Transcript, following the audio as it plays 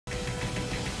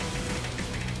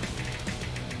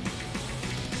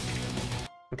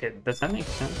Okay, does that make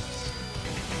sense?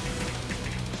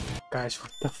 Guys,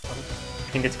 what the fuck?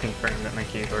 I think it's confirmed that my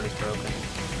keyboard is broken.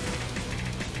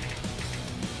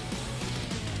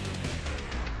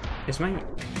 Is my...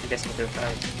 I guess I'll do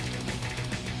that.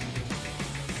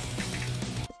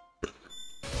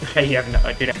 I have no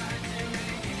idea.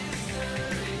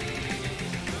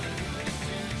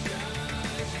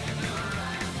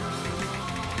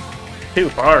 Too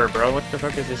far, bro. What the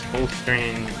fuck is this full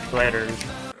screen letters?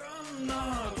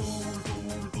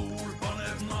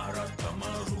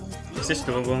 Is this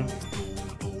doable?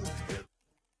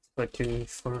 Like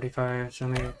 245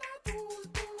 something.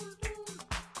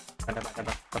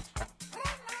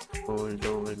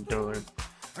 Door.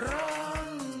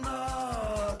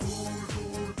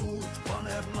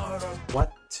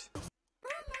 What?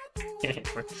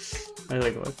 I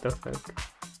like, what the fuck?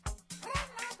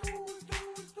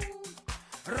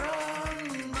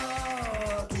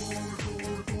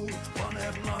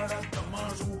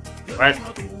 What?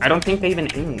 I don't think they even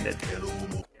aimed it. Yeah,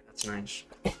 that's nice.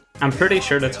 I'm pretty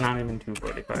sure that's not even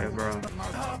 245, bro.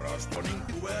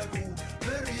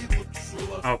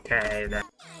 Okay, that.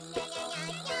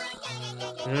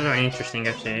 This is interesting,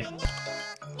 actually. I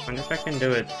wonder if I can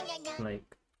do it, like,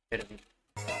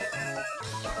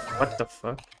 what the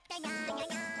fuck?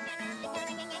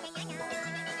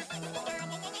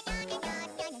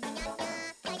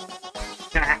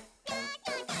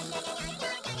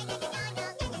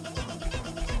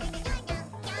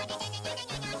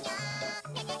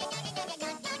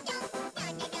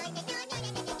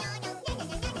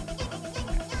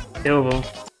 Doable.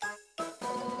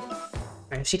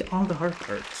 I see all the hard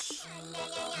parts.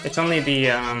 It's only the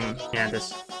yeah,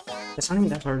 this. It's not even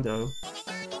that hard though.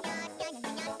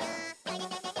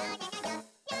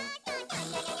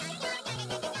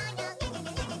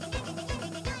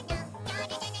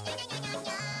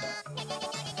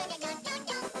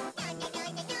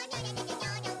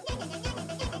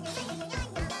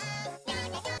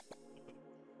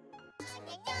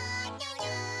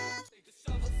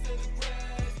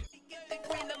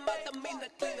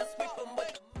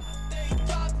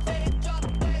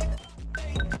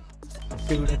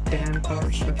 Do the damn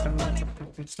horse with the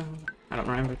motherfucking sound. I don't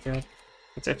rhyme with that.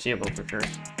 It's achievable for sure.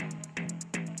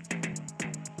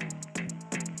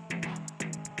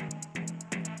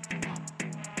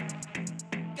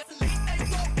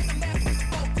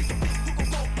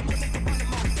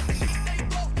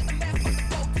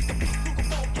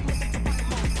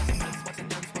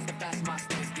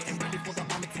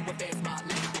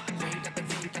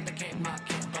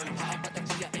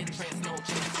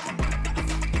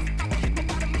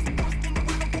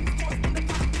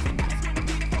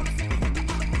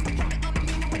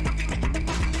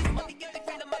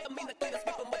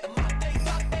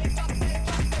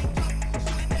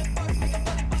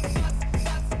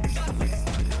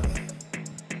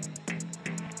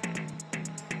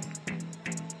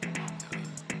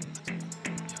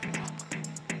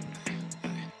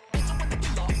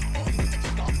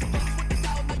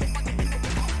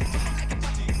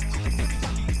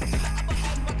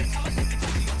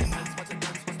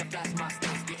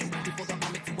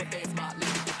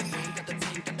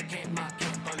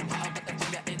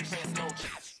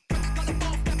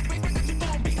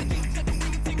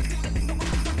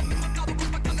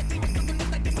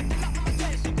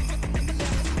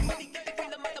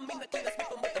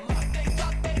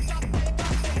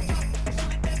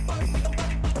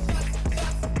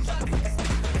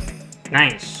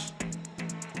 Nice.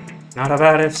 Not a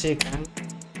bad FC, man.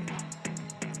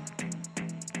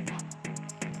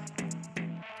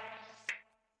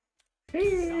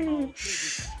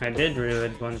 I did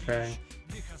reload one try.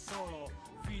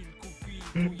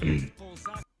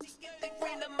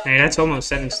 Hey, that's almost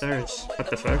 7 stars. What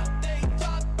the fuck?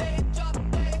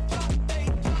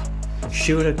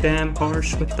 Shoot a damn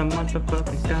horse with the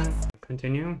motherfucking gun.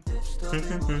 Continue.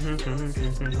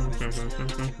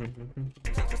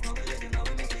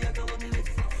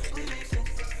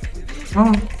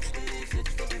 Oh.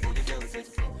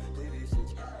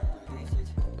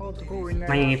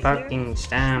 My fucking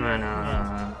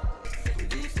stamina.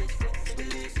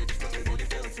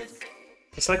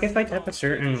 It's like if I tap a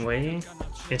certain way,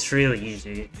 it's really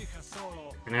easy.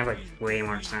 And I have like way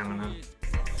more stamina.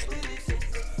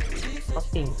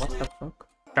 Fucking what the fuck?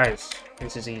 Guys,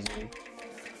 this is easy.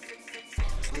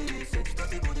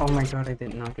 Oh my god, I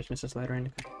did not just miss this letter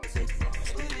in.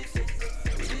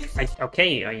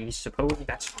 Okay, I suppose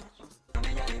that's fine.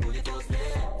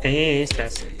 This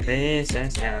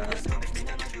is how.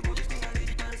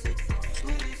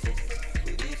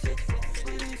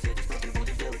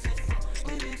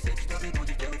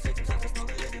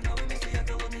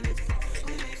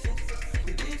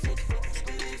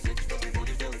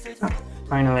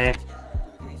 Finally.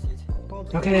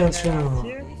 Okay, let's go.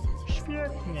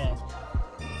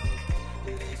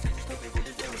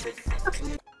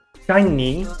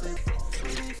 Shiny.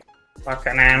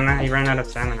 Fucking Anna, he ran out of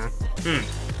stamina.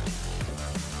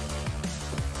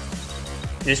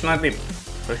 This might be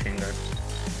pushing though.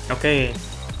 Okay.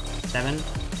 7.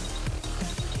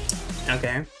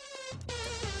 Okay.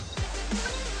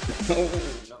 Oh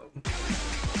no.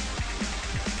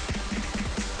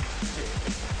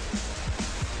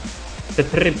 The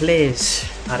triples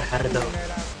are hardo.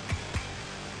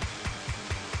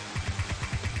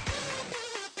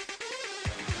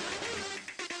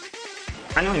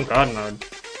 I know in God mode.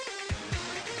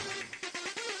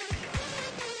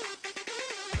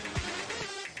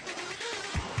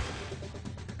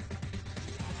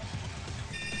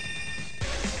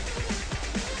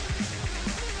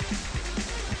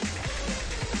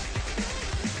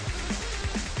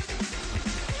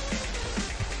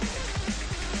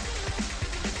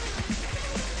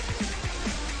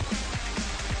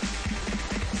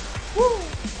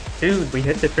 Dude, we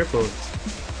hit the triples.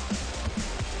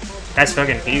 That's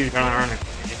fucking huge. What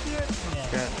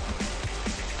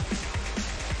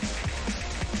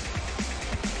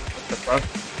the fuck?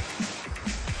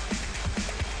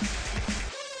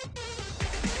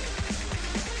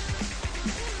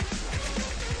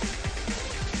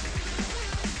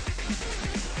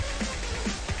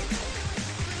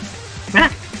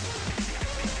 Ah!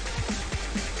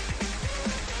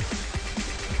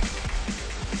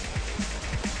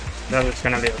 That was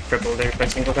gonna be a triple there if I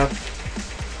singled up.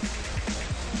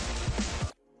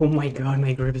 Oh my god,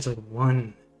 my grip is like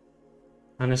 1.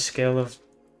 On a scale of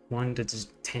 1 to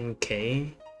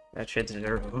 10k? That shit's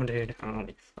 0, dude.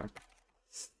 Holy fuck.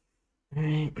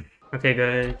 Alright. Okay,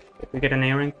 guys. If we get an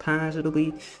A rank pass, it'll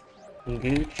be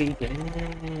Gucci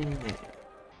gang.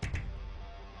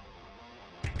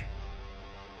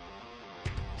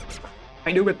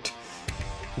 I knew it!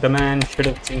 The man should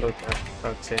have singled up,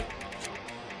 fuck's sake.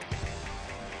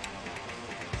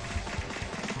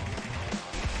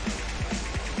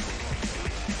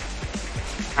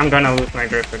 I'm gonna lose my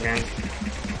grip again.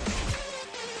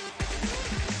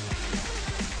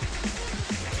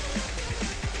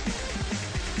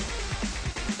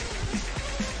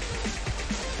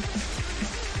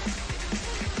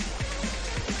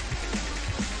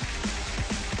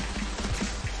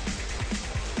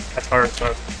 That's hard as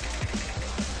fuck.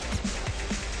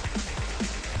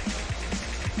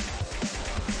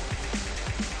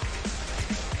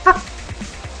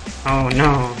 Oh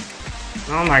no.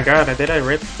 Oh my god, did I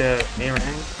rip the A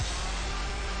rank?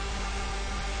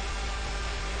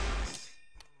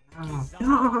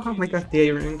 Oh my god, the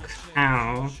A rank.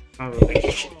 Ow.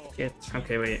 Holy shit.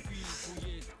 Okay, wait.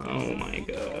 Oh my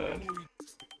god.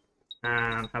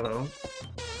 Hello?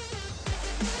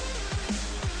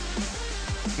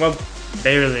 Well,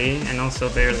 barely, and also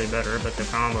barely better, but the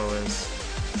combo is...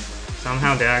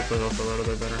 Somehow the act was also a little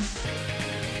bit better.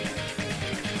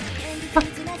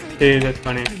 Dude, that's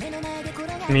funny.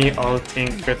 Me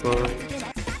ulting triple.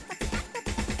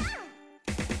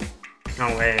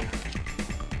 No way.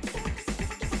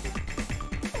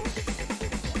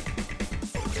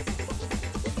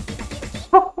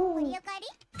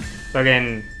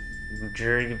 Fucking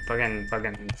jury, fucking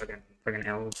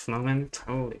elf moment.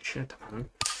 Holy shit, man.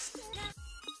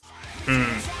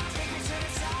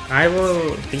 I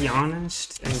will be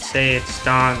honest and say it's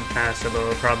dog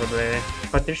passable probably,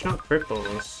 but there's no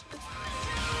triples.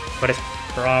 But it's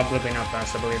probably not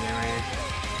passable anyway.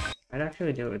 I'd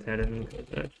actually do it with hidden because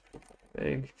it's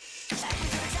big.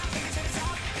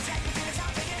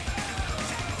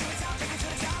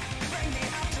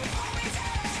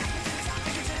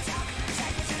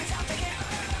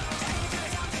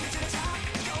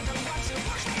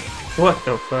 What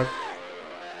the fuck?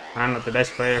 I'm not the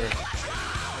best player.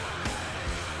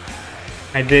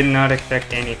 I did not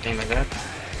expect anything like that.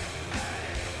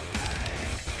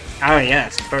 Oh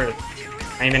yes, first.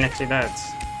 I even see that.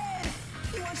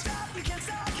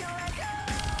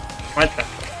 What the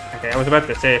fuck? Okay, I was about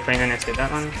to say if I even see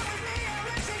that one.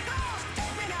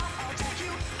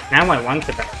 Now I want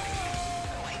to back.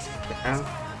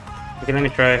 Okay, let me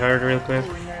try hard real quick.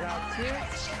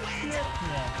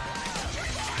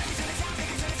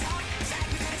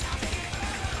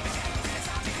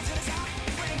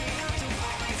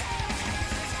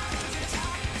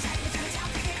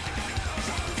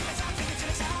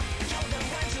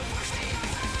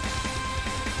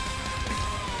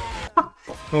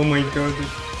 Oh my god,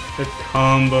 the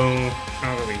combo.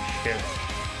 Holy shit.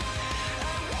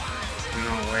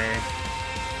 No way.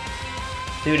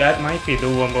 Dude, that might be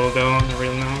doable though on the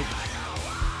real note.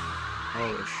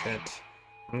 Holy shit.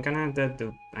 I'm gonna have to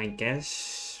do, I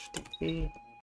guess, 50.